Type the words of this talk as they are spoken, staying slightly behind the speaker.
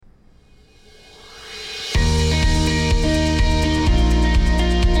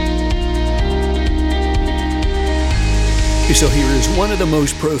So here is one of the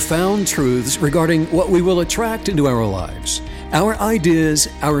most profound truths regarding what we will attract into our lives. Our ideas,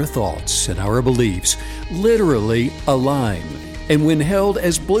 our thoughts, and our beliefs literally align. And when held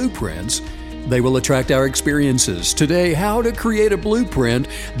as blueprints, they will attract our experiences. Today, how to create a blueprint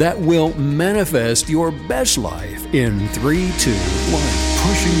that will manifest your best life in 3, 2, 1.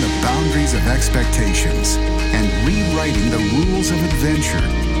 Pushing the boundaries of expectations and rewriting the rules of adventure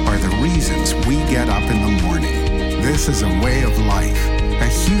are the reasons we get up in the morning. This is a way of life, a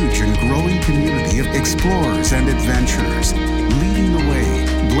huge and growing community of explorers and adventurers, leading the way,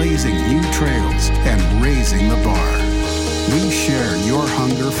 blazing new trails, and raising the bar. We share your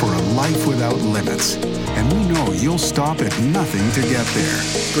hunger for a life without limits, and we know you'll stop at nothing to get there.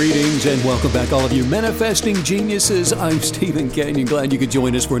 Greetings and welcome back, all of you manifesting geniuses. I'm Stephen Canyon. Glad you could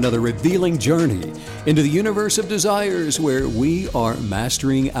join us for another revealing journey into the universe of desires where we are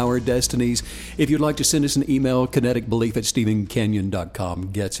mastering our destinies. If you'd like to send us an email,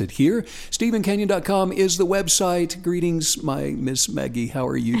 kineticbelief@stephencanyon.com gets it here. stephencanyon.com is the website. Greetings, my Miss Maggie. How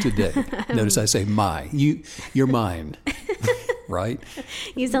are you today? Notice I say my. You're mine. Right?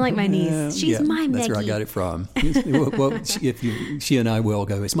 You sound like my niece. She's my Maggie. That's where I got it from. Well, she and I will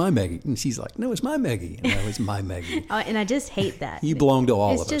go, it's my Maggie. And she's like, no, it's my Maggie. No, it's my Maggie. Oh, and I just hate that. You belong to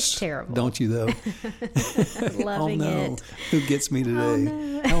all of us. It's just terrible. Don't you, though? Loving it. Who gets me today? Oh,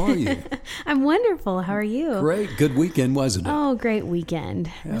 no. How are you? I'm wonderful. How are you? Great. Good weekend, wasn't it? Oh, great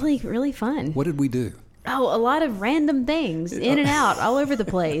weekend. Yeah. Really, really fun. What did we do? Oh, a lot of random things, in and out, all over the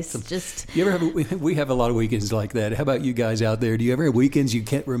place. Just you ever have? We have a lot of weekends like that. How about you guys out there? Do you ever have weekends you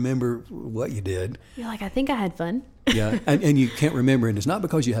can't remember what you did? You're like, I think I had fun. Yeah, and you can't remember, and it's not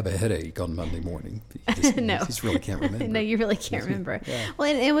because you have a headache on Monday morning. No, you just really can't remember. No, you really can't remember. Yeah.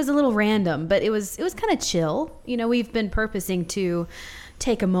 Well, it was a little random, but it was kind of chill. You know, we've been purposing to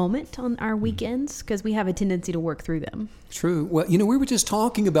take a moment on our weekends because we have a tendency to work through them. True. Well, we were just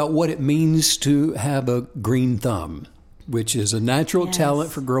talking about what it means to have a green thumb, which is a natural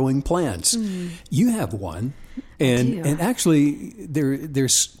talent for growing plants. You have one, and actually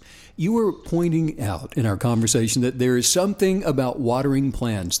there's you were pointing out in our conversation that there is something about watering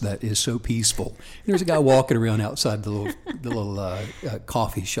plants that is so peaceful. There's a guy walking around outside the little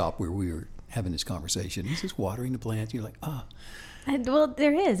coffee shop where we were having this conversation. He's just watering the plants. You're like, ah. Well,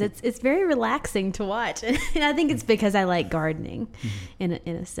 there is. It's very relaxing to watch, and I think it's because I like gardening, in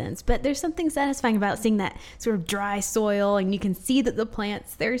a sense. But there's something satisfying about seeing that sort of dry soil, and you can see that the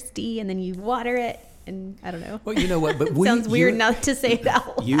plant's thirsty, and then you water it. And I don't know. Well, you know what? But sounds weird not to say it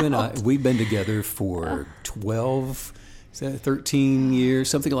out loud. You and I, we've been together for 12, 13 years,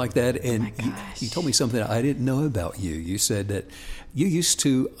 something like that. And you told me something I didn't know about you. You said that you used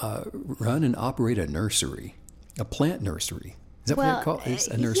to run and operate a nursery, a plant nursery. Is that what it's called? It's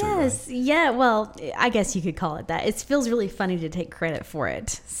a nursery, yes. Right? Yeah, well, I guess you could call it that. It feels really funny to take credit for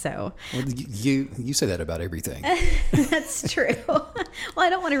it. So well, you say that about everything. That's true. Well, I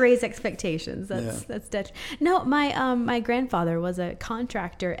don't want to raise expectations. That's Dutch. No, my grandfather was a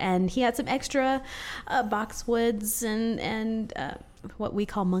contractor, and he had some extra boxwoods and what we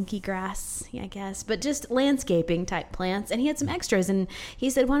call monkey grass, I guess, but just landscaping type plants. And he had some extras, and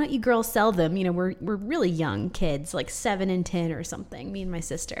he said, why don't you girls sell them? We're really young kids, like 7 and 10 or something, me and my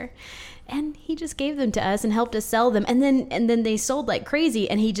sister. And he just gave them to us and helped us sell them. And then they sold like crazy,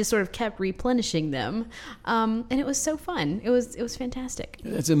 and he just sort of kept replenishing them. And it was so fun. It was fantastic.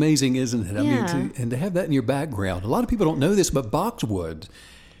 It's amazing, isn't it? I mean, and to have that in your background. A lot of people don't know this, but boxwood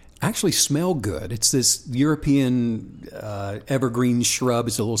actually smell good. It's this European evergreen shrub.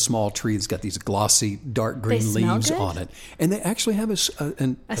 It's a little small tree that's got these glossy, dark green leaves on it. And they actually have a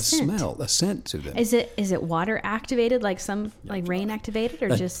smell, a scent to them. Is it water activated, like rain activated,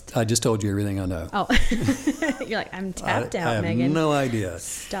 or just? I just told you everything I know. Oh, you're like, I'm tapped out, Megan. I have no idea.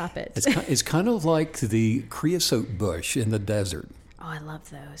 Stop it. It's kind of like the creosote bush in the desert. Oh, I love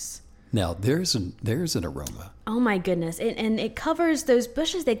those. Now, there's an aroma. Oh, my goodness. And it covers those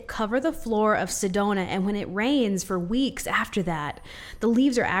bushes. They cover the floor of Sedona. And when it rains for weeks after that, the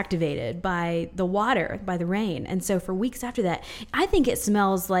leaves are activated by the water, by the rain. And so for weeks after that, I think it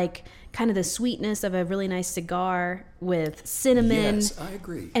smells like kind of the sweetness of a really nice cigar with cinnamon. Yes, I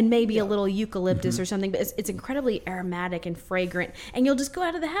agree. And maybe a little eucalyptus or something. But it's incredibly aromatic and fragrant. And you'll just go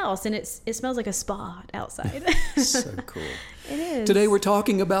out of the house, and it smells like a spa outside. So cool. It is. Today we're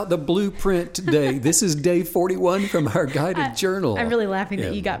talking about the blueprint day. This is day 41 from our guided journal. I'm really laughing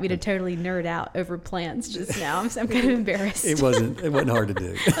that you got me to totally nerd out over plants just now. I'm kind of embarrassed. It wasn't hard to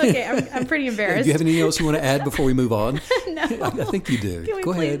do. Okay, I'm pretty embarrassed. Do you have anything else you want to add before we move on? No. I think you do.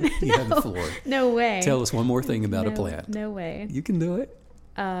 Go ahead. You have the floor. No way. Tell us one more thing about a plant. No way. You can do it.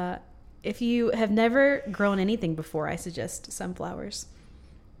 if you have never grown anything before, I suggest sunflowers.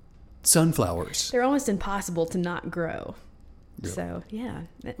 Sunflowers. They're almost impossible to not grow. Yeah. So, yeah,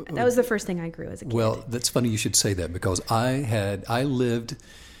 that was the first thing I grew as a kid. Well, that's funny you should say that, because I lived,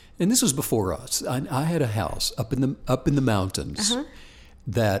 and this was before us. I had a house up in the mountains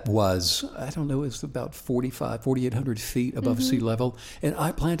that was, I don't know, it was about 4,800 feet above sea level, and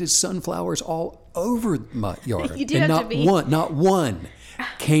I planted sunflowers all over my yard. You do and have not one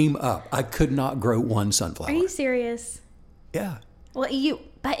came up. I could not grow one sunflower. Are you serious? Yeah. Well,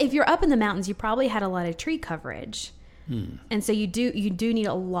 but if you're up in the mountains, you probably had a lot of tree coverage. And so you do need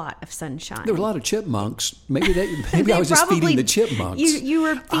a lot of sunshine. There were a lot of chipmunks. Maybe I was just feeding the chipmunks. You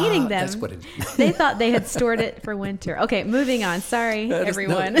were feeding them. That's what it is. They thought they had stored it for winter. Okay, moving on. Sorry,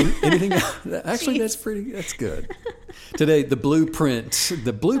 everyone. Anything? Actually, that's good. Today, the blueprint,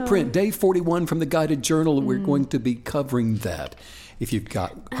 day 41 from the Guided Journal. We're going to be covering that. If you've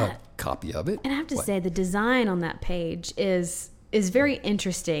got a copy of it. And I have to say, the design on that page is very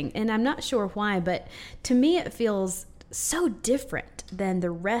interesting, and I'm not sure why, but to me it feels so different than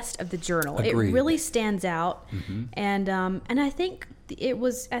the rest of the journal. Agreed. It really stands out, and I think it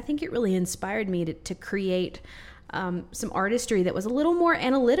really inspired me to create some artistry that was a little more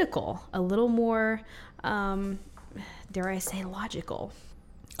analytical, a little more, dare I say, logical.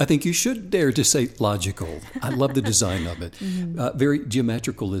 I think you should dare to say logical. I love the design of it. Very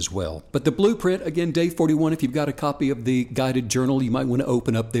geometrical as well. But the blueprint, again, day 41, if you've got a copy of the Guided Journal, you might want to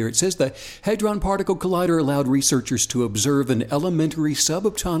open up there. It says the Hadron Particle Collider allowed researchers to observe an elementary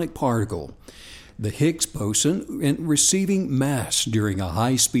subatomic particle, the Higgs boson, and receiving mass during a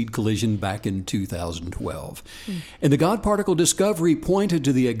high-speed collision back in 2012. And the God particle discovery pointed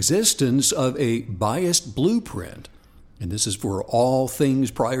to the existence of a biased blueprint. And this is for all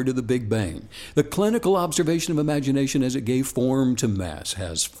things prior to the Big Bang. The clinical observation of imagination as it gave form to mass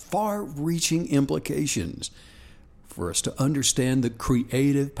has far-reaching implications for us to understand the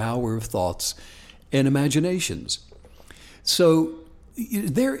creative power of thoughts and imaginations. So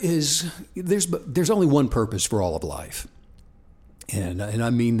there's only one purpose for all of life. And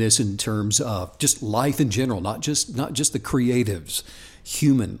I mean this in terms of just life in general, not just the creatives,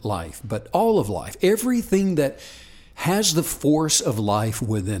 human life, but all of life. Everything that has the force of life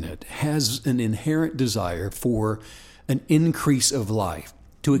within it, has an inherent desire for an increase of life,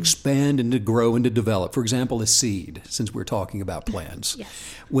 to expand and to grow and to develop. For example, a seed, since we're talking about plants.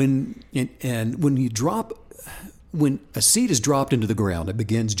 Yes. When a seed is dropped into the ground, it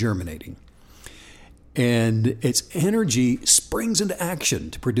begins germinating. And its energy springs into action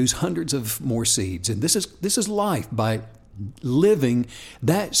to produce hundreds of more seeds. And this is life. By living,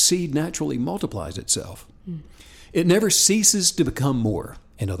 that seed naturally multiplies itself. It never ceases to become more,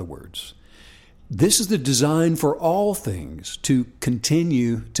 in other words. This is the design for all things to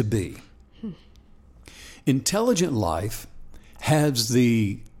continue to be. Intelligent life has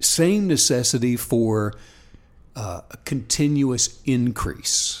the same necessity for a continuous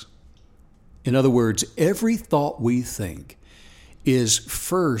increase. In other words, every thought we think is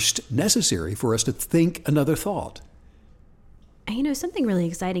first necessary for us to think another thought. Something really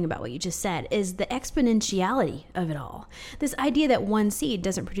exciting about what you just said is the exponentiality of it all. This idea that one seed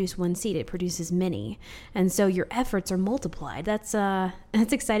doesn't produce one seed, it produces many. And so your efforts are multiplied. That's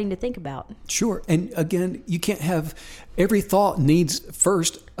exciting to think about. Sure. And again, you can't have, every thought needs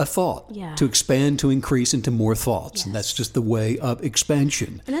first a thought to expand, to increase into more thoughts. Yes. And that's just the way of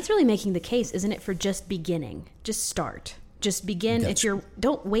expansion. And that's really making the case, isn't it, for just beginning, just start. Just begin.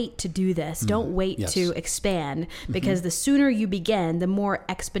 Don't wait to do this. Don't wait to expand, because the sooner you begin, the more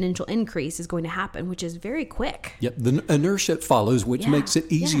exponential increase is going to happen, which is very quick. Yep. The inertia follows, which makes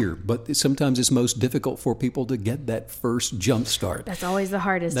it easier. But sometimes it's most difficult for people to get that first jump start. That's always the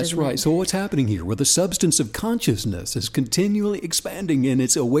hardest. That's right. So what's happening here? Well, the substance of consciousness is continually expanding in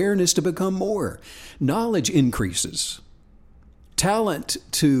its awareness to become more. Knowledge increases. Talent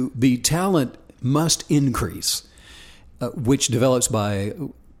must increase. Which develops by,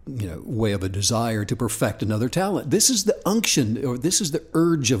 way of a desire to perfect another talent. This is the unction, or this is the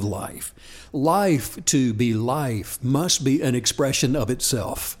urge of life. Life, to be life, must be an expression of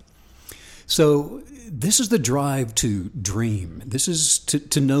itself. So this is the drive to dream. This is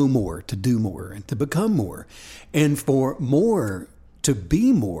to know more, to do more, and to become more. And for more to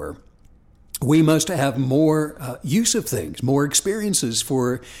be more, we must have more use of things, more experiences,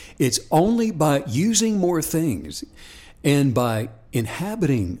 for it's only by using more things and by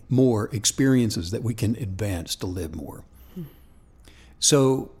inhabiting more experiences that we can advance to live more.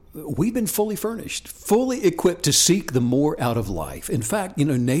 So we've been fully furnished, fully equipped to seek the more out of life. In fact,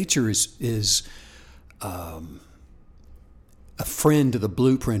 nature is a a friend to the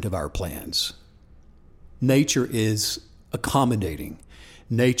blueprint of our plans. Nature is accommodating.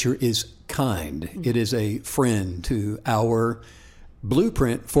 Nature is kind. It is a friend to our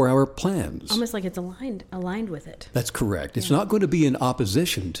blueprint for our plans. Almost like it's aligned with it. That's correct. It's not going to be in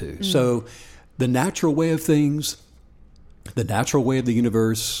opposition to. So the natural way of things, the natural way of the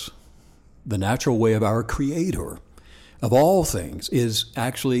universe, the natural way of our Creator of all things is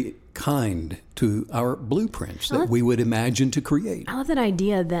actually kind to our blueprints that we would imagine to create. I love that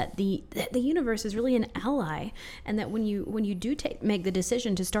idea that the universe is really an ally, and that when you do make the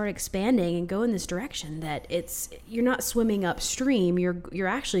decision to start expanding and go in this direction, that you're not swimming upstream. You're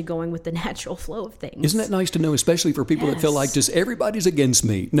actually going with the natural flow of things. Isn't that nice to know, especially for people that feel like just everybody's against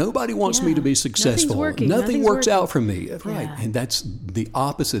me. Nobody wants me to be successful. Nothing works out for me. Right. And that's the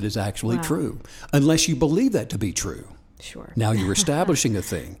opposite is actually true, unless you believe that to be true. Sure. Now you're establishing a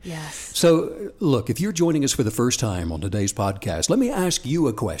thing. Yes. So, look, if you're joining us for the first time on today's podcast, let me ask you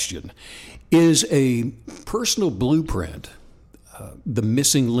a question. Is a personal blueprint the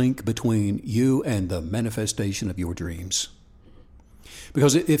missing link between you and the manifestation of your dreams?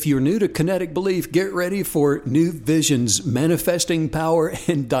 Because if you're new to kinetic belief, get ready for new visions, manifesting power,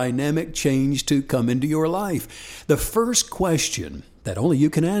 and dynamic change to come into your life. The first question that only you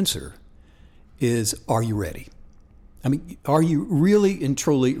can answer is, are you ready? I mean, are you really and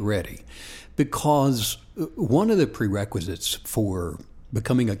truly ready? Because one of the prerequisites for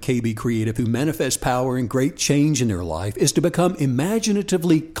becoming a KB creative who manifests power and great change in their life is to become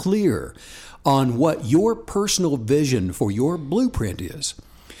imaginatively clear on what your personal vision for your blueprint is.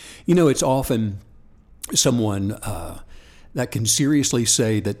 You know, it's often someone that can seriously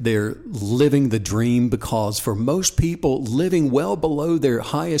say that they're living the dream, because for most people, living well below their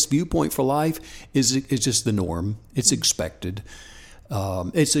highest viewpoint for life is just the norm. It's expected.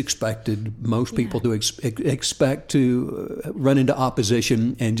 Most people do expect to run into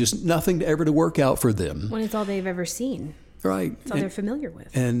opposition and just nothing ever to work out for them. When it's all they've ever seen. Right. It's all they're familiar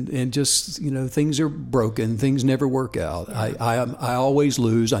with. And just, things are broken. Things never work out. Yeah. I always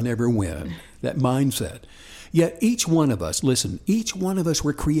lose. I never win. That mindset. Yet each one of us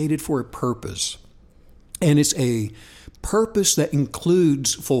were created for a purpose. And it's a purpose that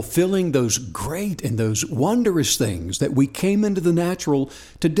includes fulfilling those great and those wondrous things that we came into the natural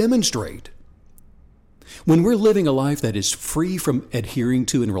to demonstrate. When we're living a life that is free from adhering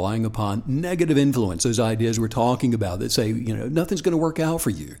to and relying upon negative influence, those ideas we're talking about that say, nothing's going to work out for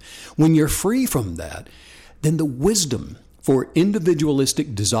you. When you're free from that, then the wisdom for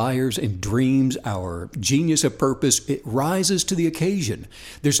individualistic desires and dreams, our genius of purpose, it rises to the occasion.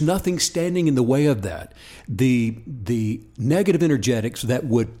 There's nothing standing in the way of that. The negative energetics that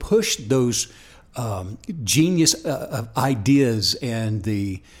would push those genius ideas and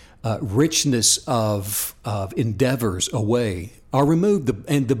the richness of endeavors away are removed.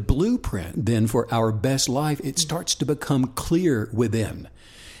 And the blueprint then for our best life, it starts to become clear within.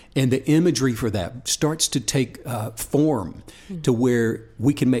 And the imagery for that starts to take form to where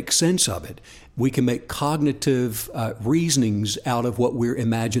we can make sense of it. We can make cognitive reasonings out of what we're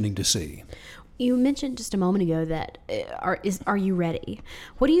imagining to see. You mentioned just a moment ago that are you ready?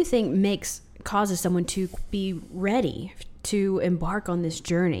 What do you think causes someone to be ready to embark on this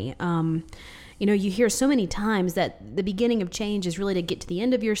journey? You hear so many times that the beginning of change is really to get to the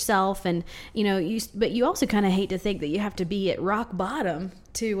end of yourself, and but you also kind of hate to think that you have to be at rock bottom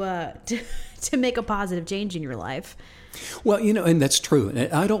to make a positive change in your life. Well, and that's true.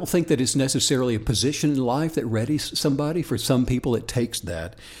 And I don't think that it's necessarily a position in life that readies somebody. For some people, it takes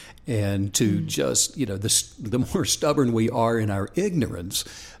that. And to just, the more stubborn we are in our ignorance,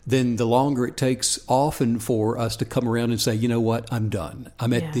 then the longer it takes often for us to come around and say, you know what, I'm done.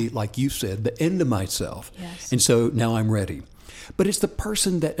 I'm at like you said, the end of myself. Yes. And so now I'm ready. But it's the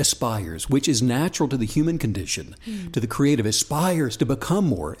person that aspires, which is natural to the human condition, to the creative, aspires to become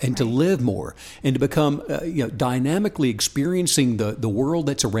more and to live more and to become dynamically experiencing the world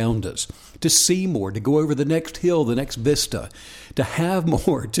that's around us, to see more, to go over the next hill, the next vista, to have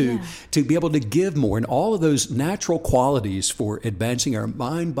more, to be able to give more, and all of those natural qualities for advancing our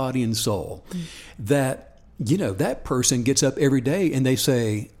mind, body, and soul. That person gets up every day and they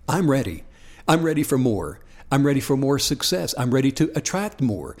say, I'm ready. I'm ready for more. I'm ready for more success. I'm ready to attract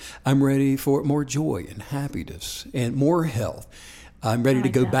more. I'm ready for more joy and happiness and more health. I'm ready to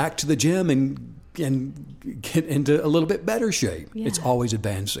go back to the gym and get into a little bit better shape. Yeah. It's always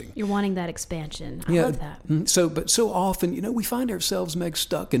advancing. You're wanting that expansion. I love that. So often, we find ourselves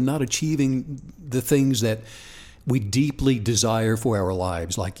stuck and not achieving the things that we deeply desire for our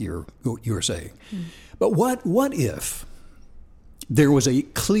lives, like you're saying. But what if there was a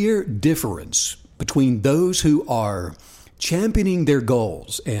clear difference between those who are championing their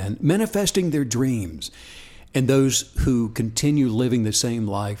goals and manifesting their dreams, and those who continue living the same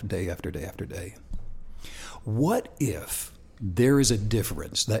life day after day after day. What if there is a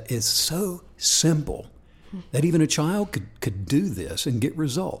difference that is so simple that even a child could do this and get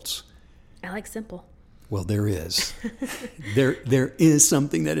results? I like simple. Well, there is. there is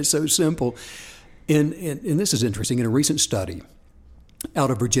something that is so simple. And this is interesting. In a recent study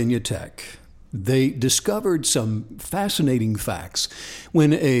out of Virginia Tech, they discovered some fascinating facts.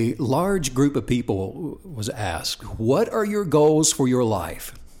 When a large group of people was asked, what are your goals for your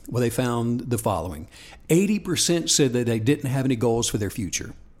life? Well, they found the following. 80% said that they didn't have any goals for their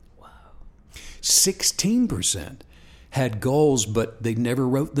future. Wow. 16% had goals, but they never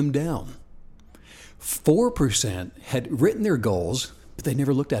wrote them down. 4% had written their goals, but they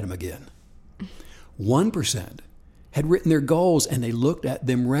never looked at them again. 1% had written their goals and they looked at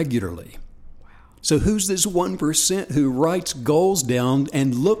them regularly. Wow. So who's this 1% who writes goals down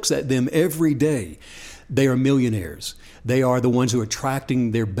and looks at them every day? They are millionaires. They are the ones who are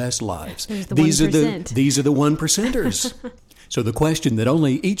attracting their best lives. These are the 1%ers. So the question that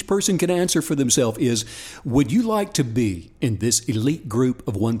only each person can answer for themselves is, would you like to be in this elite group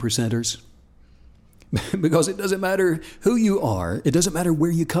of 1%ers? Because it doesn't matter who you are. It doesn't matter where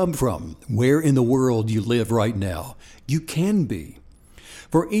you come from, where in the world you live right now. You can be.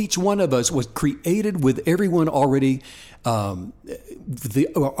 For each one of us was created with everyone already having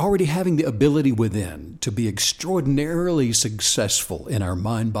the ability within to be extraordinarily successful in our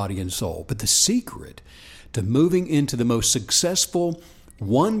mind, body, and soul. But the secret to moving into the most successful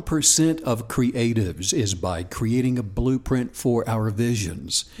 1% of creatives is by creating a blueprint for our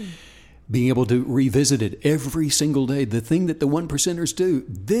visions. Being able to revisit it every single day. The thing that the 1%ers do.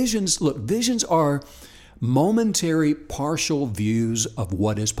 Visions are momentary, partial views of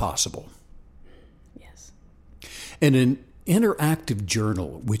what is possible. Yes. And an interactive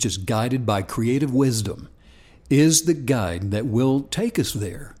journal, which is guided by creative wisdom, is the guide that will take us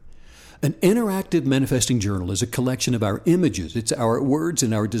there. An interactive manifesting journal is a collection of our images. It's our words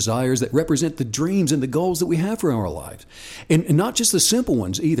and our desires that represent the dreams and the goals that we have for our lives. And not just the simple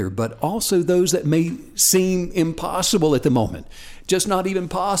ones either, but also those that may seem impossible at the moment. Just not even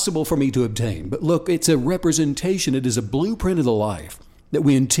possible for me to obtain. But look, it's a representation. It is a blueprint of the life that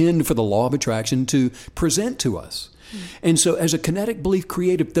we intend for the law of attraction to present to us. And so as a kinetic belief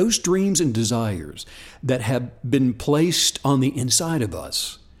creative, those dreams and desires that have been placed on the inside of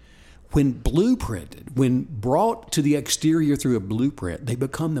us, when blueprinted, when brought to the exterior through a blueprint, they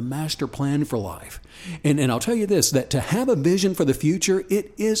become the master plan for life. And I'll tell you this, that to have a vision for the future,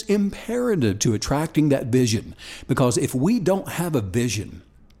 it is imperative to attracting that vision. Because if we don't have a vision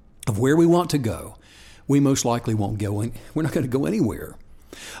of where we want to go, we most likely won't go in. We're not going to go anywhere.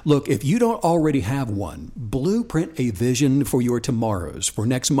 Look, if you don't already have one, blueprint a vision for your tomorrows, for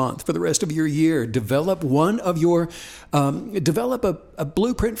next month, for the rest of your year. Develop a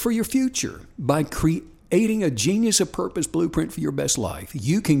blueprint for your future by creating a genius of purpose blueprint for your best life.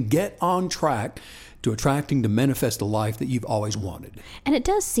 You can get on track to attracting to manifest the life that you've always wanted. And it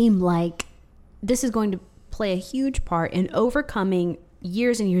does seem like this is going to play a huge part in overcoming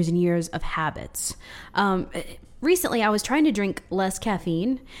years and years and years of habits. Recently, I was trying to drink less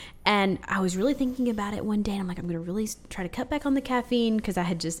caffeine, and I was really thinking about it one day. And I'm like, I'm going to really try to cut back on the caffeine because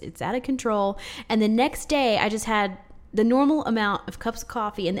it's out of control. And the next day, I just had the normal amount of cups of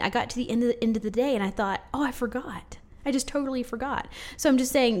coffee, and I got to the end of the day, and I thought, oh, I forgot. I just totally forgot. So I'm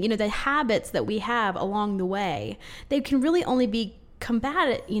just saying, the habits that we have along the way, they can really only be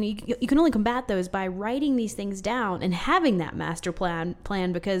combated. You can only combat those by writing these things down and having that master plan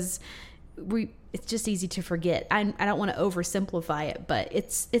because it's just easy to forget. I don't want to oversimplify it, but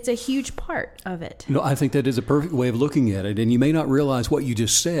it's a huge part of it. I think that is a perfect way of looking at it. And you may not realize what you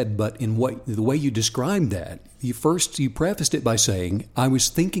just said, but the way you described that, you prefaced it by saying, I was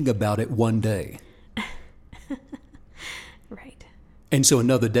thinking about it one day. Right. And so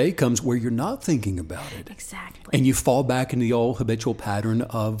another day comes where you're not thinking about it. Exactly. And you fall back into the old habitual pattern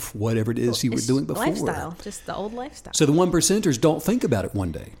of whatever it is you were doing before. Lifestyle, just the old lifestyle. So the 1%ers don't think about it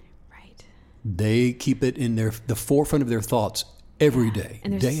one day. They keep it in the forefront of their thoughts every day,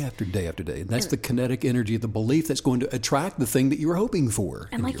 day after day after day. And that's the kinetic energy of the belief that's going to attract the thing that you were hoping for.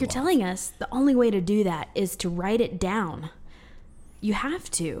 And like you're telling us, the only way to do that is to write it down. You have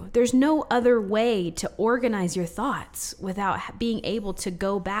to. There's no other way to organize your thoughts without being able to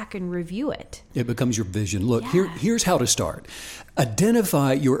go back and review it. It becomes your vision. Look, here's how to start.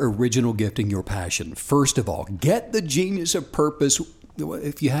 Identify your original gifting, your passion. First of all, get the genius of purpose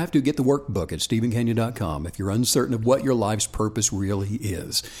if you have to, get the workbook at StephenCanyon.com if you're uncertain of what your life's purpose really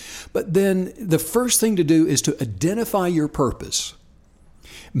is. But then the first thing to do is to identify your purpose.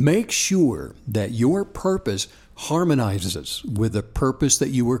 Make sure that your purpose harmonizes with the purpose that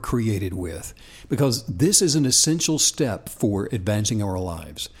you were created with, because this is an essential step for advancing our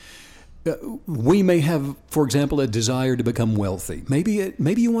lives. We may have, for example, a desire to become wealthy. Maybe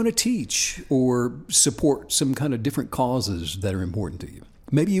you want to teach or support some kind of different causes that are important to you.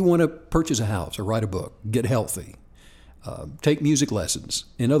 Maybe you want to purchase a house or write a book, get healthy, take music lessons.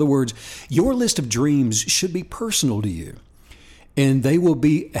 In other words, your list of dreams should be personal to you, and they will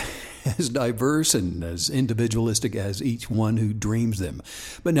be as diverse and as individualistic as each one who dreams them.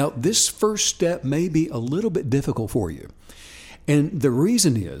 But now, this first step may be a little bit difficult for you. And the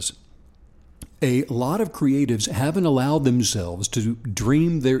reason is, a lot of creatives haven't allowed themselves to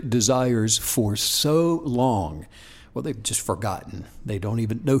dream their desires for so long. Well, they've just forgotten. They don't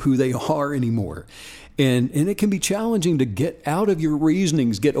even know who they are anymore. And it can be challenging to get out of your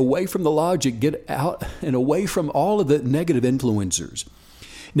reasonings, get away from the logic, get out and away from all of the negative influencers.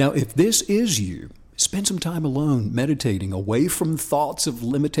 Now, if this is you, spend some time alone, meditating, away from thoughts of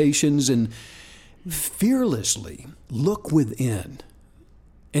limitations, and fearlessly look within.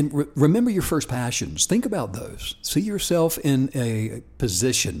 And remember your first passions. Think about those. See yourself in a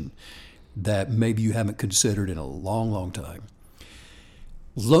position that maybe you haven't considered in a long, long time.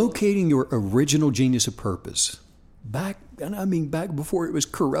 Locating your original genius of purpose, back before it was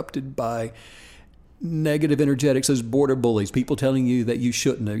corrupted by negative energetics as border bullies, people telling you that you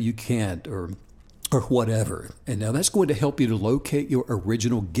shouldn't or you can't or whatever. And now that's going to help you to locate your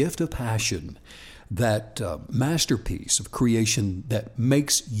original gift of passion, that masterpiece of creation that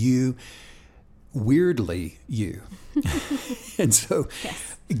makes you weirdly you. And so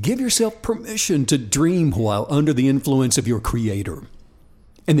give yourself permission to dream while under the influence of your creator.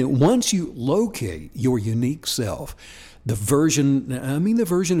 And then once you locate your unique self, the version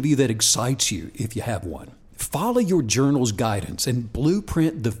of you that excites you, if you have one, follow your journal's guidance and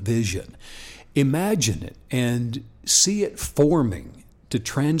blueprint the vision. Imagine it and see it forming to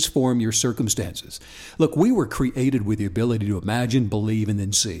transform your circumstances. Look, we were created with the ability to imagine, believe, and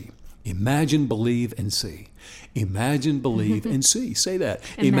then see. Imagine, believe, and see. Imagine, believe, and see. Say that.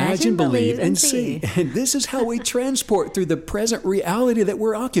 Imagine, believe, and see. And this is how we transport through the present reality that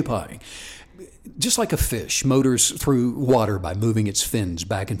we're occupying. Just like a fish motors through water by moving its fins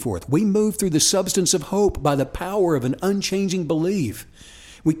back and forth, we move through the substance of hope by the power of an unchanging belief.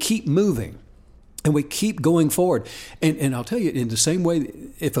 We keep moving. And we keep going forward. And I'll tell you, in the same way,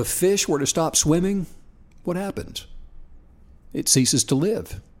 if a fish were to stop swimming, what happens? It ceases to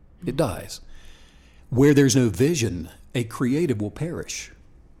live. It dies. Where there's no vision, a creative will perish.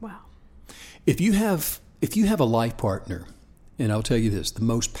 Wow. If you have a life partner, and I'll tell you this, the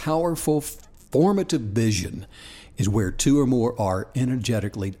most powerful formative vision is where two or more are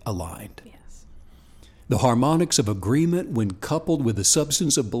energetically aligned. The harmonics of agreement, when coupled with the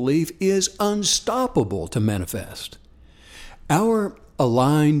substance of belief, is unstoppable to manifest. Our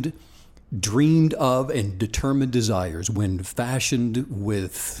aligned, dreamed of, and determined desires, when fashioned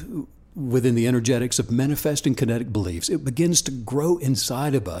within the energetics of manifesting kinetic beliefs, it begins to grow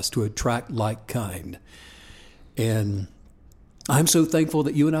inside of us to attract like kind. And I'm so thankful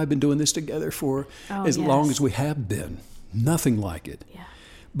that you and I have been doing this together for as long as we have been. Nothing like it. Yeah.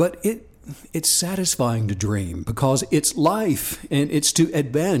 But it's satisfying to dream because it's life and it's to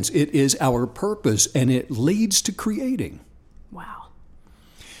advance. It is our purpose and it leads to creating. Wow.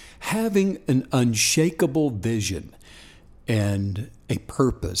 Having an unshakable vision and a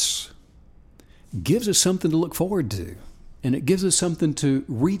purpose gives us something to look forward to, and it gives us something to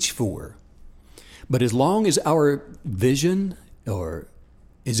reach for. But as long as our vision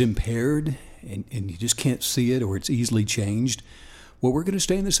is impaired and you just can't see it, or it's easily changed, well, we're going to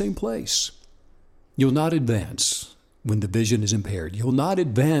stay in the same place. You'll not advance when the vision is impaired. You'll not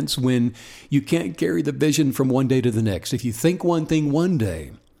advance when you can't carry the vision from one day to the next. If you think one thing one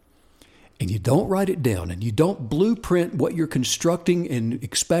day and you don't write it down and you don't blueprint what you're constructing and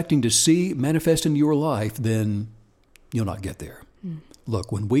expecting to see manifest in your life, then you'll not get there.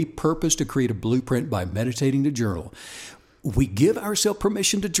 Look, when we purpose to create a blueprint by meditating to journal, we give ourselves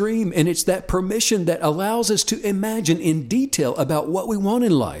permission to dream, and it's that permission that allows us to imagine in detail about what we want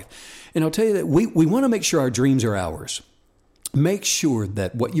in life. And I'll tell you that we want to make sure our dreams are ours. Make sure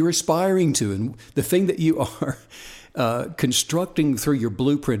that what you're aspiring to and the thing that you are constructing through your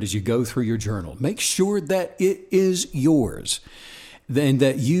blueprint as you go through your journal, make sure that it is yours. then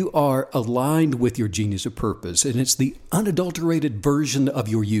that you are aligned with your genius of purpose. And it's the unadulterated version of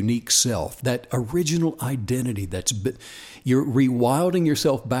your unique self, that original identity you're rewilding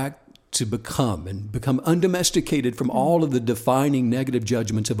yourself back to become undomesticated from all of the defining negative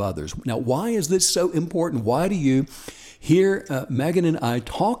judgments of others. Now, why is this so important? Why do you hear Megan and I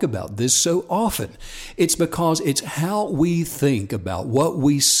talk about this so often? It's because it's how we think about what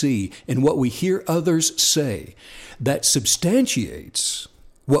we see and what we hear others say that substantiates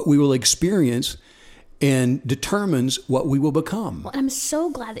what we will experience and determines what we will become. Well, I'm so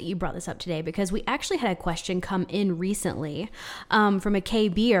glad that you brought this up today, because we actually had a question come in recently from a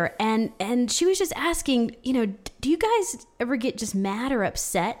KBer, and she was just asking, do you guys ever get just mad or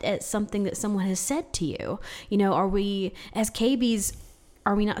upset at something that someone has said to you? Are we, as KBs,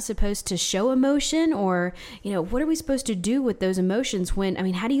 are we not supposed to show emotion, or, what are we supposed to do with those emotions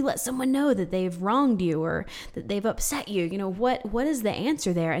how do you let someone know that they've wronged you or that they've upset you? What is the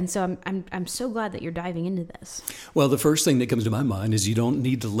answer there? And so I'm so glad that you're diving into this. Well, the first thing that comes to my mind is you don't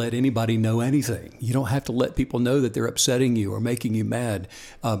need to let anybody know anything. You don't have to let people know that they're upsetting you or making you mad,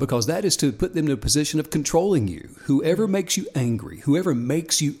 because that is to put them in a position of controlling you. Whoever makes you angry, whoever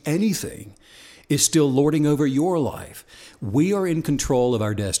makes you anything, is still lording over your life. We are in control of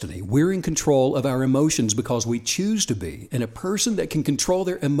our destiny. We're in control of our emotions because we choose to be. And a person that can control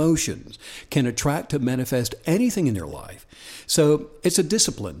their emotions can attract to manifest anything in their life. So it's a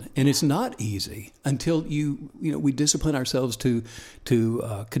discipline, and it's not easy until we discipline ourselves to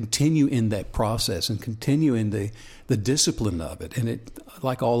continue in that process and continue in the discipline of it. And it,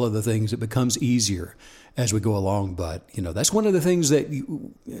 like all other things, it becomes easier as we go along. But, that's one of the things that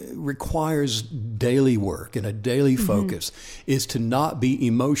requires daily work and a daily focus, is to not be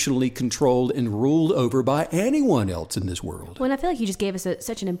emotionally controlled and ruled over by anyone else in this world. Well, and I feel like you just gave us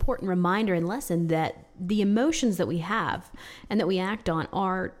such an important reminder and lesson that the emotions that we have and that we act on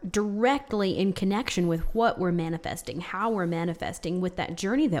are directly in connection with what we're manifesting, how we're manifesting with that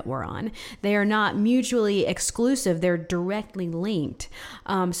journey that we're on. They are not mutually exclusive. They're directly linked.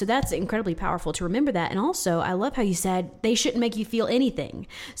 So that's incredibly powerful to remember that. And also, I love how you said they shouldn't make you feel anything.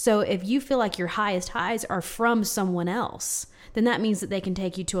 So if you feel like your highest highs are from someone else, then that means that they can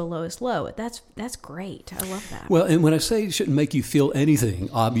take you to a lowest low. That's great. I love that. Well, and when I say it shouldn't make you feel anything,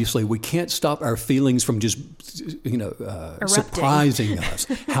 obviously we can't stop our feelings from just, surprising us.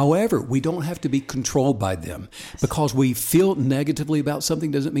 However, we don't have to be controlled by them. Because we feel negatively about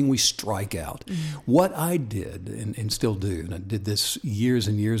something doesn't mean we strike out. What I did, and still do, and I did this years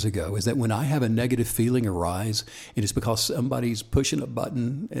and years ago, is that when I have a negative feeling arise, it is because somebody's pushing a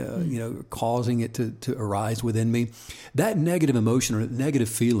button, causing it to arise within me. That negative emotion or negative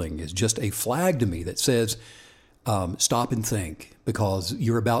feeling is just a flag to me that says, stop and think, because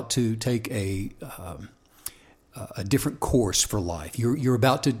you're about to take a different course for life. You're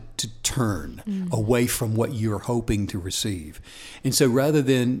about to turn away from what you're hoping to receive. And so rather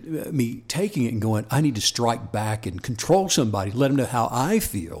than me taking it and going, I need to strike back and control somebody, let them know how I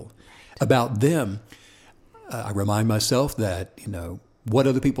feel about them, I remind myself that, what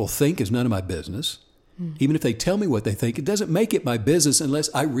other people think is none of my business. Even if they tell me what they think, it doesn't make it my business unless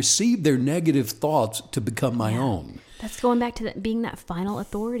I receive their negative thoughts to become my own. That's going back to being that final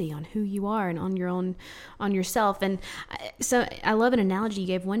authority on who you are and on yourself. And so I love an analogy you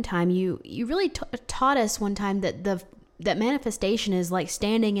gave one time. You really taught us one time that that manifestation is like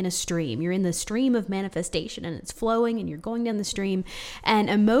standing in a stream. You're in the stream of manifestation and it's flowing and you're going down the stream. And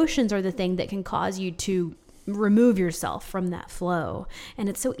emotions are the thing that can cause you to remove yourself from that flow. And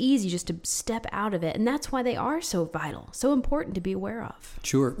it's so easy just to step out of it. And that's why they are so vital, so important to be aware of.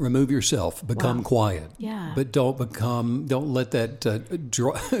 Sure. Remove yourself. Become quiet. Yeah. But don't let that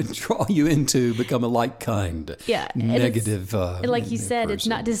draw you into become a like kind. Yeah. Negative. And like you said, person. It's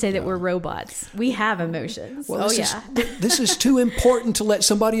not to say that we're robots. We have emotions. Well, this is too important to let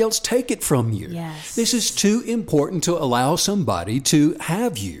somebody else take it from you. Yes. This is too important to allow somebody to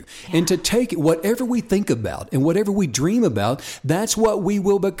have you and to take it. Whatever we think about and whatever we dream about, that's what we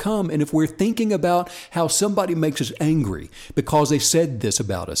will become. And if we're thinking about how somebody makes us angry because they said this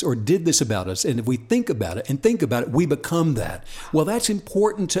about us or did this about us, and if we think about it, we become that. Well, that's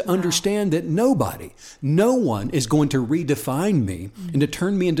important to understand that no one is going to redefine me and to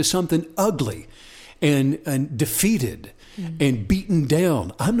turn me into something ugly and defeated and beaten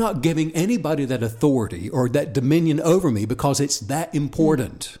down. I'm not giving anybody that authority or that dominion over me because it's that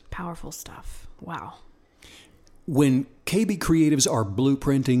important. Powerful stuff. Wow. When KB creatives are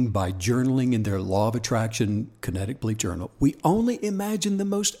blueprinting by journaling in their Law of Attraction Kinetic Belief Journal, we only imagine the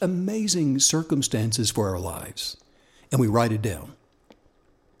most amazing circumstances for our lives, and we write it down.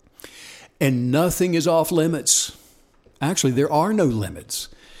 And nothing is off limits. Actually, there are no limits.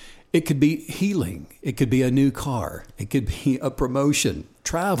 It could be healing. It could be a new car. It could be a promotion,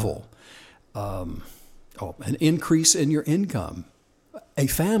 travel, an increase in your income, a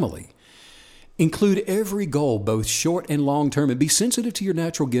family. Include every goal, both short and long term, and be sensitive to your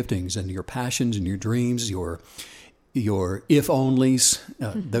natural giftings and your passions and your dreams, your if-onlys,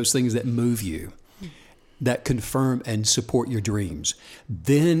 those things that move you, that confirm and support your dreams.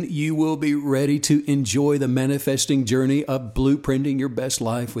 Then you will be ready to enjoy the manifesting journey of blueprinting your best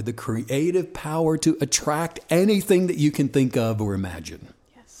life with the creative power to attract anything that you can think of or imagine.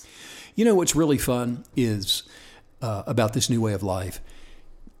 Yes. You know what's really fun is about this new way of life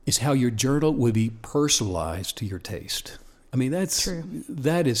is how your journal will be personalized to your taste. I mean,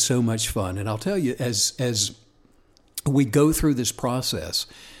 that is so much fun. And I'll tell you, as we go through this process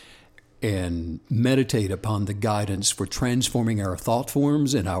and meditate upon the guidance for transforming our thought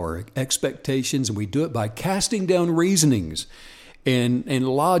forms and our expectations, and we do it by casting down reasonings and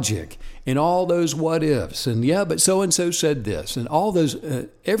logic and all those what ifs and but so-and-so said this and all those,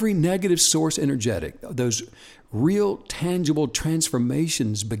 every negative source energetic, those real tangible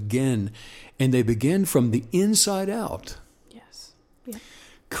transformations begin, and they begin from the inside out. Yes. Yeah.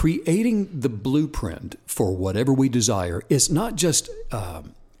 Creating the blueprint for whatever we desire is not just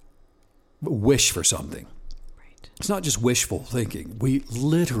wish for something. Right. It's not just wishful thinking. We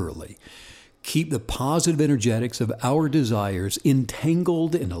literally keep the positive energetics of our desires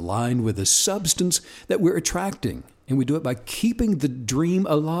entangled and aligned with the substance that we're attracting. And we do it by keeping the dream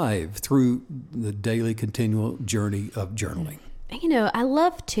alive through the daily continual journey of journaling. You know, I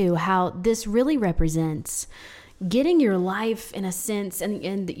love too how this really represents getting your life in a sense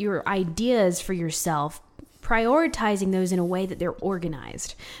and your ideas for yourself, prioritizing those in a way that they're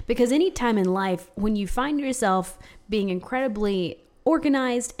organized. Because any time in life when you find yourself being incredibly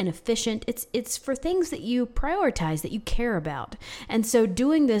organized and efficient, it's for things that you prioritize, that you care about. And so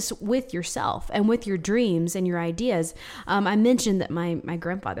doing this with yourself and with your dreams and your ideas, I mentioned that my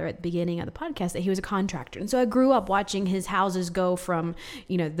grandfather at the beginning of the podcast, that he was a contractor. And so I grew up watching his houses go from,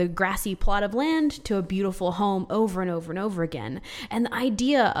 the grassy plot of land to a beautiful home over and over and over again. And the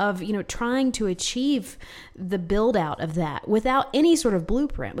idea of, trying to achieve the build out of that without any sort of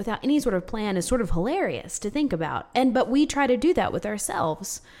blueprint, without any sort of plan is sort of hilarious to think about. But we try to do that with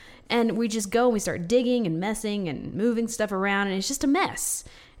ourselves, and we just go and we start digging and messing and moving stuff around, and it's just a mess.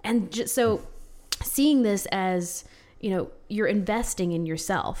 And just so seeing this as, you're investing in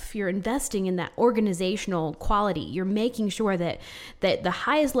yourself, you're investing in that organizational quality, you're making sure that the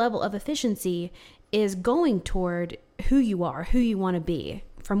highest level of efficiency is going toward who you are, who you want to be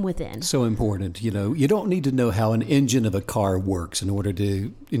from within. So important. You don't need to know how an engine of a car works in order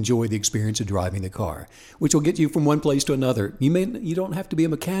to enjoy the experience of driving the car, which will get you from one place to another. You don't have to be a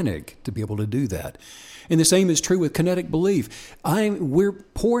mechanic to be able to do that. And the same is true with kinetic belief. We're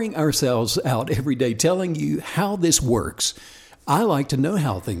pouring ourselves out every day telling you how this works. I like to know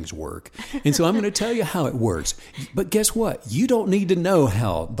how things work. And so I'm going to tell you how it works. But guess what? You don't need to know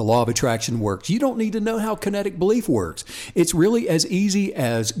how the law of attraction works. You don't need to know how kinetic belief works. It's really as easy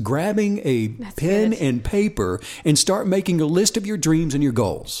as grabbing a pen and paper and start making a list of your dreams and your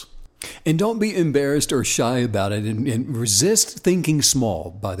goals. And don't be embarrassed or shy about it, and resist thinking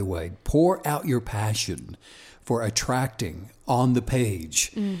small, by the way. Pour out your passion for attracting on the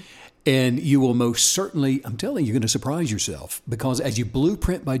page. And you will most certainly, I'm telling you, you're going to surprise yourself, because as you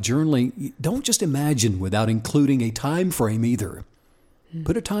blueprint by journaling, don't just imagine without including a time frame either.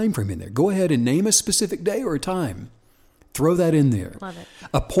 Put a time frame in there. Go ahead and name a specific day or a time. Throw that in there. Love it.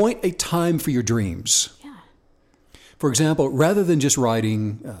 Appoint a time for your dreams. Yeah. For example, rather than just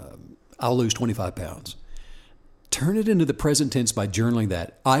writing, I'll lose 25 pounds. Turn it into the present tense by journaling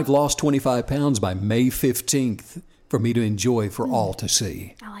that. I've lost 25 pounds by May 15th for me to enjoy, for all to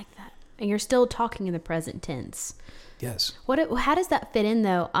see. I like that. And you're still talking in the present tense. Yes. How does that fit in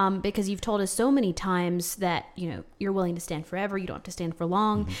though? Because you've told us so many times that, you're willing to stand forever. You don't have to stand for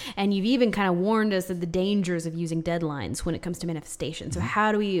long. And you've even kind of warned us of the dangers of using deadlines when it comes to manifestation. So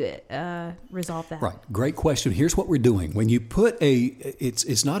how do we resolve that? Right. Great question. Here's what we're doing. When you put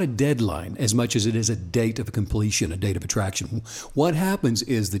it's not a deadline as much as it is a date of completion, a date of attraction. What happens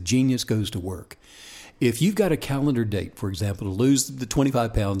is the genius goes to work. If you've got a calendar date, for example, to lose the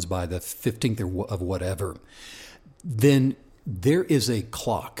 25 pounds by the 15th of whatever, then there is a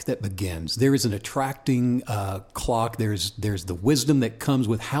clock that begins. There is an attracting clock. There's the wisdom that comes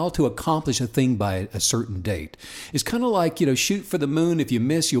with how to accomplish a thing by a certain date. It's kind of like, shoot for the moon. If you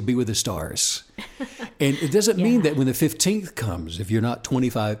miss, you'll be with the stars. And it doesn't mean that when the 15th comes, if you're not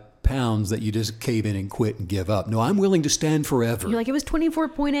 25 pounds that you just cave in and quit and give up. No, I'm willing to stand forever. You're like, it was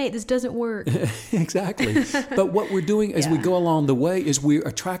 24.8. This doesn't work. Exactly. But what we're doing as we go along the way is we're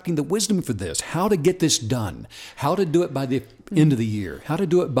attracting the wisdom for this, how to get this done, how to do it by the end of the year, how to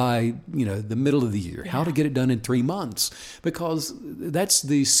do it by, the middle of the year, how to get it done in 3 months, because that's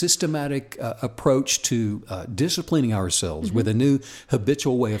the systematic approach to disciplining ourselves with a new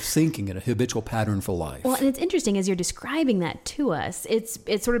habitual way of thinking and a habitual pattern for life. Well, and it's interesting as you're describing that to us, it's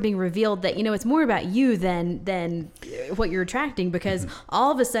sort of being revealed that, it's more about you than what you're attracting, because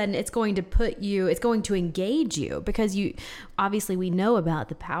all of a sudden it's going to engage you, because obviously we know about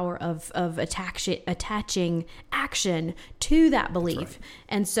the power of attaching action to that belief. Right.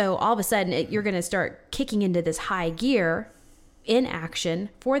 And so all of a sudden you're going to start kicking into this high gear in action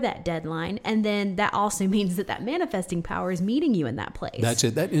for that deadline. And then that also means that manifesting power is meeting you in that place. That's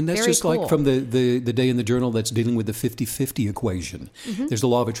it. And that's Very just cool. like from the day in the journal that's dealing with the 50-50 equation. There's the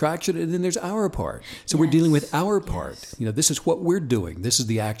law of attraction, and then there's our part. So we're dealing with our part. This is what we're doing. This is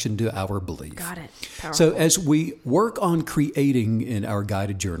the action to our belief. Got it. Powerful. So as we work on creating in our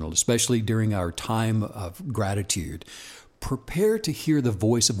guided journal, especially during our time of gratitude, prepare to hear the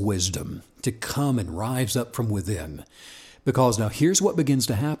voice of wisdom to come and rise up from within. Because now here's what begins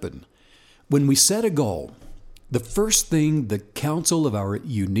to happen. When we set a goal, the first thing the counsel of our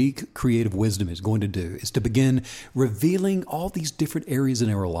unique creative wisdom is going to do is to begin revealing all these different areas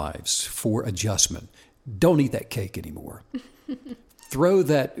in our lives for adjustment. Don't eat that cake anymore. Throw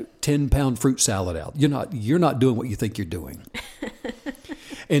that 10-pound fruit salad out. You're not doing what you think you're doing.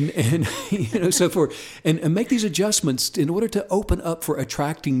 And make these adjustments in order to open up for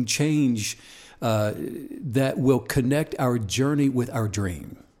attracting change that will connect our journey with our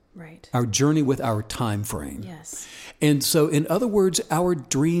dream. Right. Our journey with our time frame. Yes. And so, in other words, our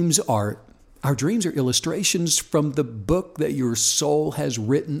dreams are illustrations from the book that your soul has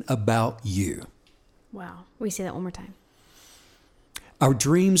written about you. Wow. Will you say that one more time? Our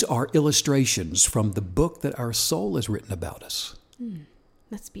dreams are illustrations from the book that our soul has written about us.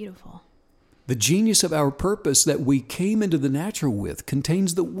 That's beautiful. The genius of our purpose that we came into the natural with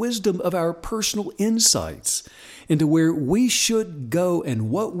contains the wisdom of our personal insights into where we should go and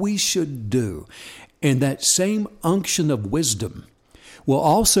what we should do. And that same unction of wisdom will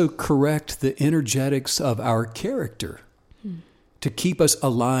also correct the energetics of our character to keep us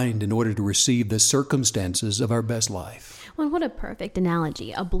aligned in order to receive the circumstances of our best life. Well, what a perfect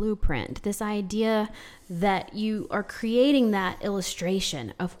analogy, a blueprint, this idea that you are creating that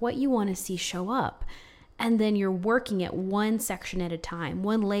illustration of what you want to see show up. And then you're working at one section at a time,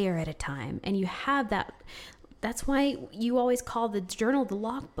 one layer at a time. And you have that. That's why you always call the journal the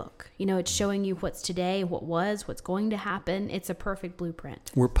logbook. It's showing you what's today, what's going to happen. It's a perfect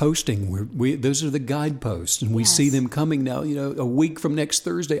blueprint. We're posting. Those are the guideposts, and we see them coming now. A week from next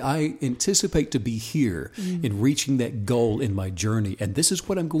Thursday, I anticipate to be here in reaching that goal in my journey, and this is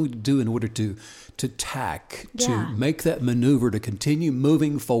what I'm going to do in order to make that maneuver to continue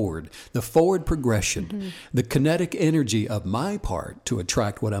moving forward. The forward progression, the kinetic energy of my part to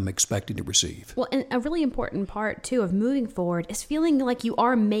attract what I'm expecting to receive. Well, and a really important part too of moving forward is feeling like you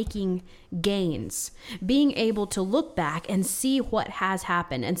are making gains, being able to look back and see what has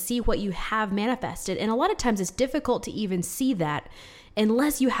happened and see what you have manifested. And a lot of times it's difficult to even see that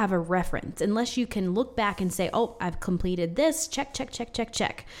unless you have a reference, unless you can look back and say, oh, I've completed this,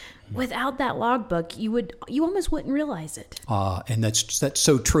 check. Without that logbook, you almost wouldn't realize it. And that's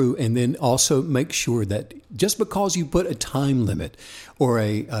so true. And then also make sure that just because you put a time limit or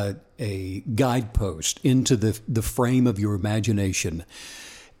a guidepost into the frame of your imagination,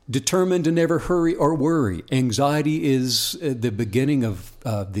 determined to never hurry or worry. Anxiety is the beginning of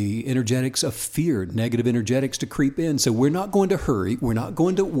the energetics of fear, negative energetics to creep in. So we're not going to hurry. We're not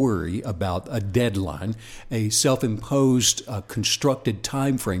going to worry about a deadline, a self-imposed, constructed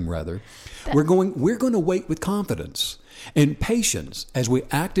time frame, rather. We're going to wait with confidence and patience as we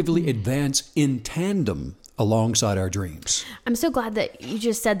actively advance in tandem alongside our dreams. I'm so glad that you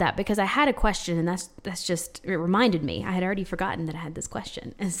just said that, because I had a question, and that's just, it reminded me. I had already forgotten that I had this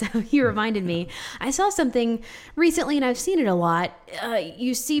question. And so you reminded me. I saw something recently, and I've seen it a lot.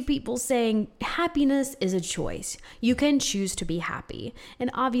 You see people saying happiness is a choice. You can choose to be happy.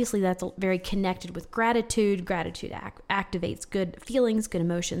 And obviously that's very connected with gratitude. Gratitude activates good feelings, good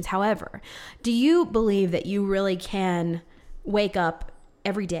emotions. However, do you believe that you really can wake up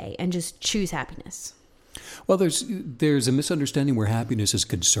every day and just choose happiness? Well, there's a misunderstanding where happiness is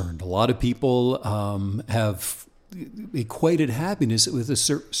concerned. A lot of people have equated happiness with a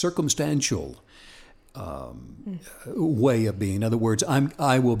circumstantial way of being. In other words,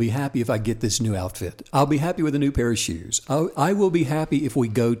 I will be happy if I get this new outfit. I'll be happy with a new pair of shoes. I will be happy if we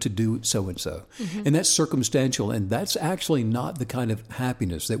go to do so-and-so. And that's circumstantial, and that's actually not the kind of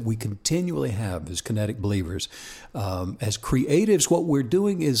happiness that we continually have as kinetic believers. As creatives, what we're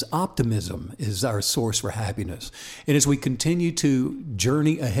doing is optimism is our source for happiness. And as we continue to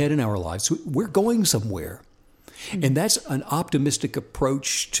journey ahead in our lives, we're going somewhere. And that's an optimistic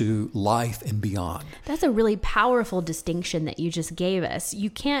approach to life and beyond. That's a really powerful distinction that you just gave us.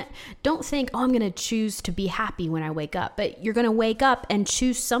 Don't think, I'm going to choose to be happy when I wake up, but you're going to wake up and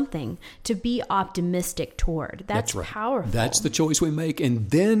choose something to be optimistic toward. That's right. Powerful. That's the choice we make.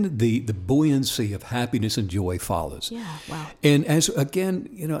 And then the buoyancy of happiness and joy follows. Yeah, wow. And I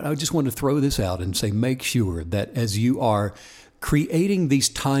just want to throw this out and say, make sure that as you are creating these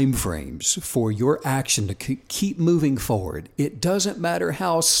time frames for your action to keep moving forward, it doesn't matter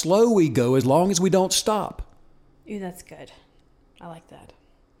how slow we go as long as we don't stop. Ooh, that's good. I like that.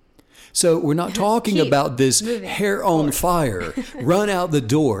 So we're not talking about this hair on fire, run out the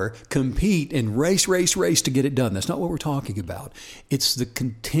door, compete, and race to get it done. That's not what we're talking about. It's the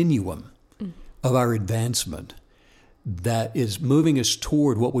continuum of our advancement that is moving us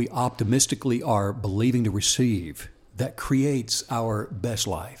toward what we optimistically are believing to receive. That creates our best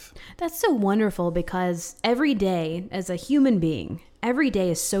life. That's so wonderful because every day as a human being, every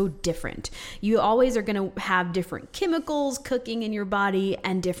day is so different. You always are going to have different chemicals cooking in your body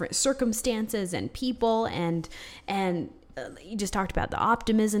and different circumstances and people and you just talked about the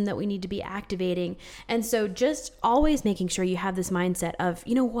optimism that we need to be activating. And so just always making sure you have this mindset of,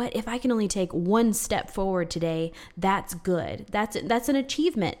 you know what, if I can only take one step forward today, that's good. That's an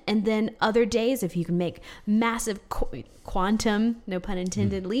achievement. And then other days, if you can make massive quantum, no pun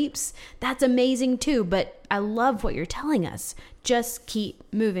intended, leaps, that's amazing too. But I love what you're telling us. Just keep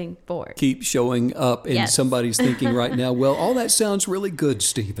moving forward. Keep showing up. And somebody's thinking right now, well, all that sounds really good,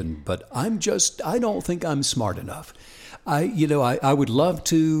 Stephen, but I don't think I'm smart enough. I would love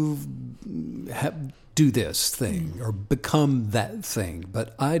to do this thing or become that thing,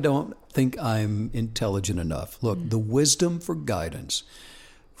 but I don't think I'm intelligent enough. Look, the wisdom for guidance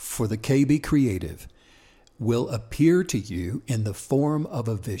for the KB Creative will appear to you in the form of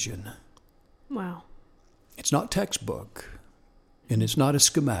a vision. Wow. It's not textbook, and it's not a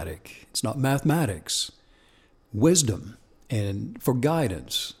schematic. It's not mathematics. Wisdom and for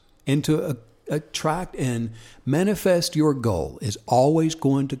guidance and to attract and manifest your goal is always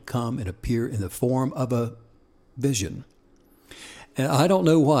going to come and appear in the form of a vision. And I don't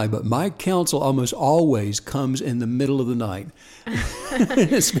know why, but my counsel almost always comes in the middle of the night.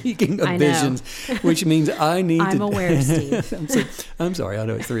 Speaking of visions, which means I'm aware, Steve. I'm sorry, I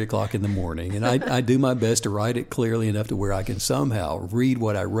know it's 3:00 in the morning, and I do my best to write it clearly enough to where I can somehow read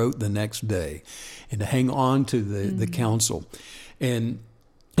what I wrote the next day and to hang on to the counsel.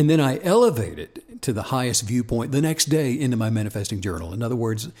 And then I elevate it to the highest viewpoint the next day into my manifesting journal. In other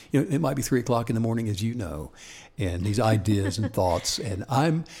words, it might be 3:00 in the morning, as you know, and these ideas and thoughts.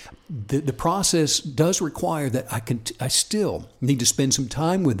 And the process does require that I still need to spend some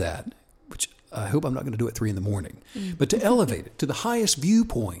time with that, which I hope I'm not going to do at 3 in the morning, but to elevate it to the highest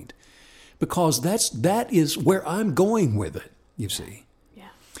viewpoint, because that is where I'm going with it, you see.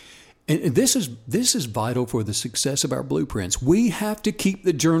 And this is vital for the success of our blueprints. We have to keep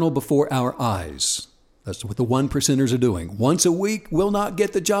the journal before our eyes. That's what the 1%ers are doing. Once a week will not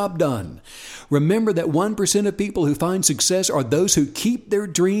get the job done. Remember that 1% of people who find success are those who keep their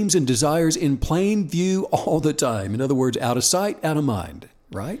dreams and desires in plain view all the time. In other words, out of sight, out of mind.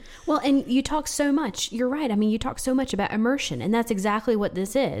 Right? Well, and you talk so much. You're right. I mean, you talk so much about immersion, and that's exactly what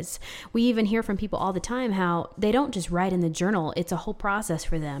this is. We even hear from people all the time how they don't just write in the journal. It's a whole process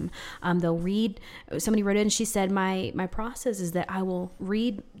for them. They'll read. Somebody wrote in, she said, my process is that I will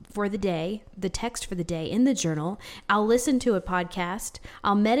read for the day, the text for the day in the journal. I'll listen to a podcast.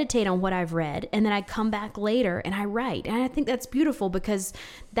 I'll meditate on what I've read, and then I come back later and I write. And I think that's beautiful because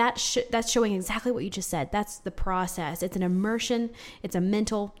that's showing exactly what you just said. That's the process. It's an immersion. It's a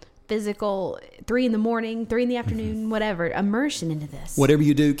mental, physical, 3 in the morning, 3 in the afternoon, whatever, immersion into this. Whatever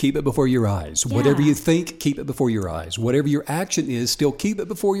you do, keep it before your eyes. Yeah. Whatever you think, keep it before your eyes. Whatever your action is, still keep it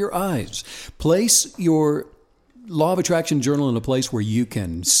before your eyes. Place your Law of Attraction journal in a place where you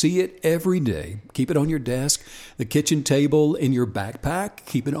can see it every day. Keep it on your desk, the kitchen table, in your backpack.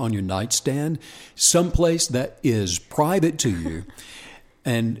 Keep it on your nightstand, someplace that is private to you.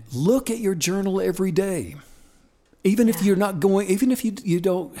 And look at your journal every day. Even if you're not going, even if you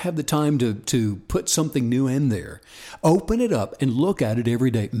don't have the time to put something new in there, open it up and look at it every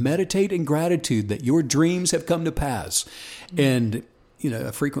day. Meditate in gratitude that your dreams have come to pass. And,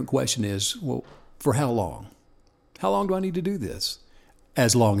 a frequent question is, well, For how long? How long do I need to do this?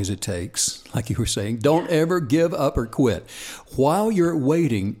 As long as it takes, like you were saying. Don't ever give up or quit. While you're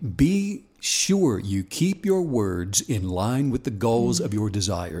waiting, be sure you keep your words in line with the goals of your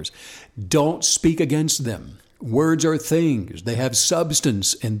desires. Don't speak against them. Words are things. They have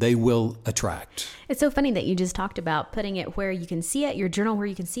substance and they will attract. It's so funny that you just talked about putting it where you can see it, your journal where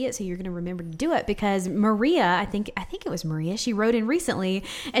you can see it, so you're going to remember to do it. Because Maria, I think it was Maria, she wrote in recently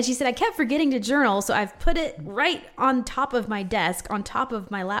and she said, I kept forgetting to journal, so I've put it right on top of my desk, on top of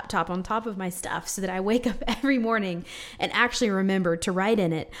my laptop, on top of my stuff, so that I wake up every morning and actually remember to write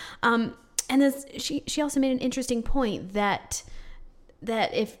in it. And this, she also made an interesting point that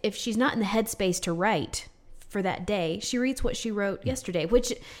if she's not in the headspace to write for that day, she reads what she wrote yesterday,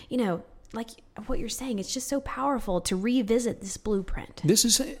 which, like what you're saying, it's just so powerful to revisit this blueprint. This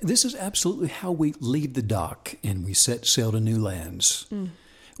is absolutely how we leave the dock and we set sail to new lands.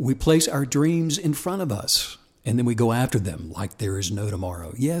 We place our dreams in front of us and then we go after them like there is no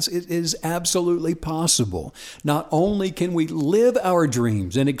tomorrow. Yes, it is absolutely possible. Not only can we live our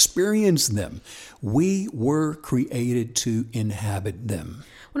dreams and experience them, we were created to inhabit them.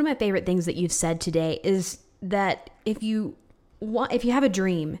 One of my favorite things that you've said today is that if you have a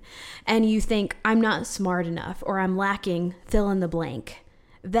dream and you think, I'm not smart enough or I'm lacking fill in the blank,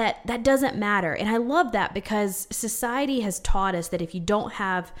 that doesn't matter. And I love that because society has taught us that if you don't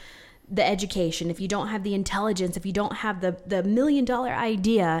have the education, if you don't have the intelligence, if you don't have the $1 million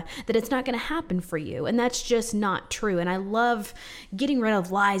idea, that it's not going to happen for you. And that's just not true. And I love getting rid of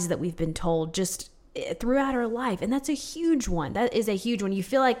lies that we've been told just throughout our life. And that's a huge one. That is a huge one. You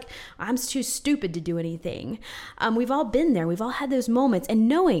feel like I'm too stupid to do anything. We've all been there. We've all had those moments. And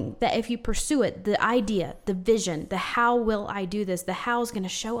knowing that if you pursue it, the idea, the vision, the how will I do this, the how is going to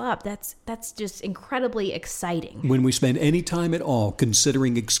show up, that's just incredibly exciting. When we spend any time at all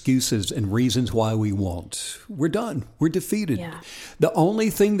considering excuses and reasons why we won't, we're done. We're defeated. Yeah. The only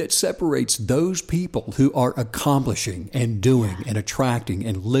thing that separates those people who are accomplishing and doing and attracting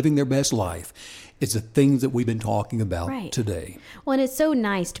and living their best life is the things that we've been talking about today. Well, and it's so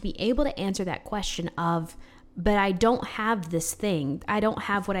nice to be able to answer that question of, but I don't have this thing. I don't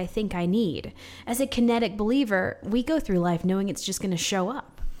have what I think I need. As a kinetic believer, we go through life knowing it's just going to show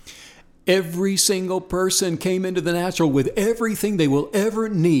up. Every single person came into the natural with everything they will ever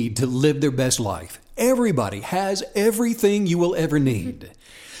need to live their best life. Everybody has everything you will ever need.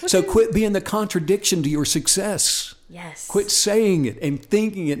 So quit being the contradiction to your success. Yes. Quit saying it and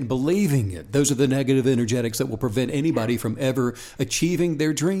thinking it and believing it. Those are the negative energetics that will prevent anybody from ever achieving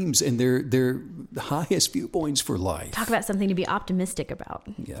their dreams and their highest viewpoints for life. Talk about something to be optimistic about.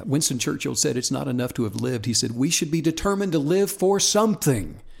 Yeah. Winston Churchill said it's not enough to have lived. He said we should be determined to live for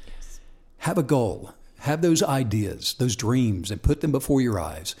something. Yes. Have a goal. Have those ideas, those dreams, and put them before your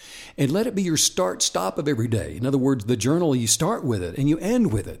eyes. And let it be your start-stop of every day. In other words, the journal, you start with it and you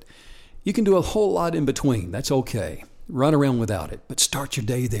end with it. You can do a whole lot in between. That's okay. Run around without it, but start your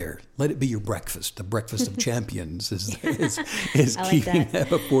day there. Let it be your breakfast. The breakfast of champions is keeping that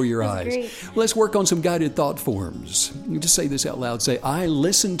before your eyes. Great. Well, let's work on some guided thought forms. You just say this out loud. Say, I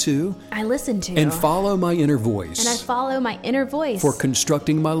listen to. And follow my inner voice. And I follow my inner voice. For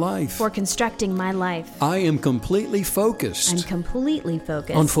constructing my life. I am completely focused.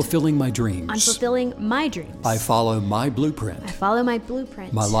 On fulfilling my dreams. I follow my blueprint.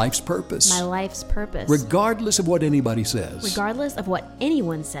 My life's purpose. Regardless of what anybody says. Regardless of what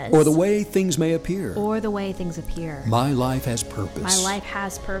anyone says. Or the way things may appear. My life has purpose.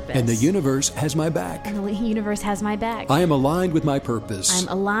 And the universe has my back. I am aligned with my purpose.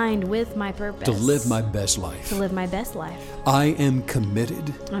 To live my best life. I am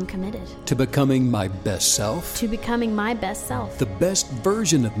committed. To becoming my best self. The best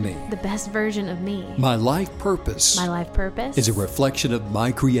version of me. My life purpose. Is a reflection of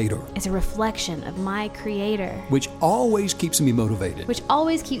my Creator. Which always keeps me motivated.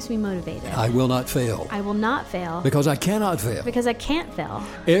 I will not fail. Because I cannot fail.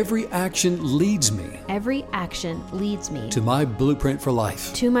 Every action leads me. To my blueprint for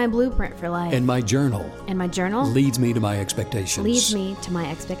life. And my journal. Leads me to my expectations.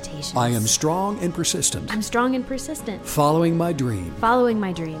 I am strong and persistent. Following my dream.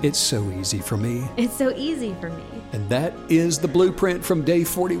 It's so easy for me. And that is the blueprint from day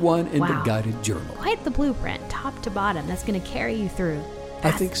 41 in the guided journal. Quite the blueprint, top to bottom. That's going to carry you through.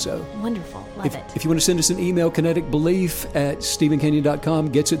 I think so. Wonderful. Love it. If you want to send us an email, kineticbelief@StephenKenyon.com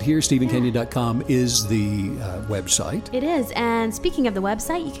gets it here. StephenKenyon.com is the website. It is. And speaking of the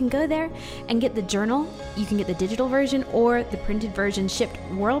website, you can go there and get the journal. You can get the digital version or the printed version shipped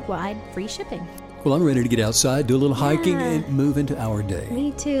worldwide, free shipping. Well, I'm ready to get outside, do a little hiking, and move into our day.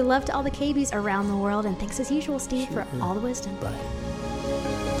 Me too. Love to all the KBs around the world. And thanks as usual, Steve, for all the wisdom. Bye.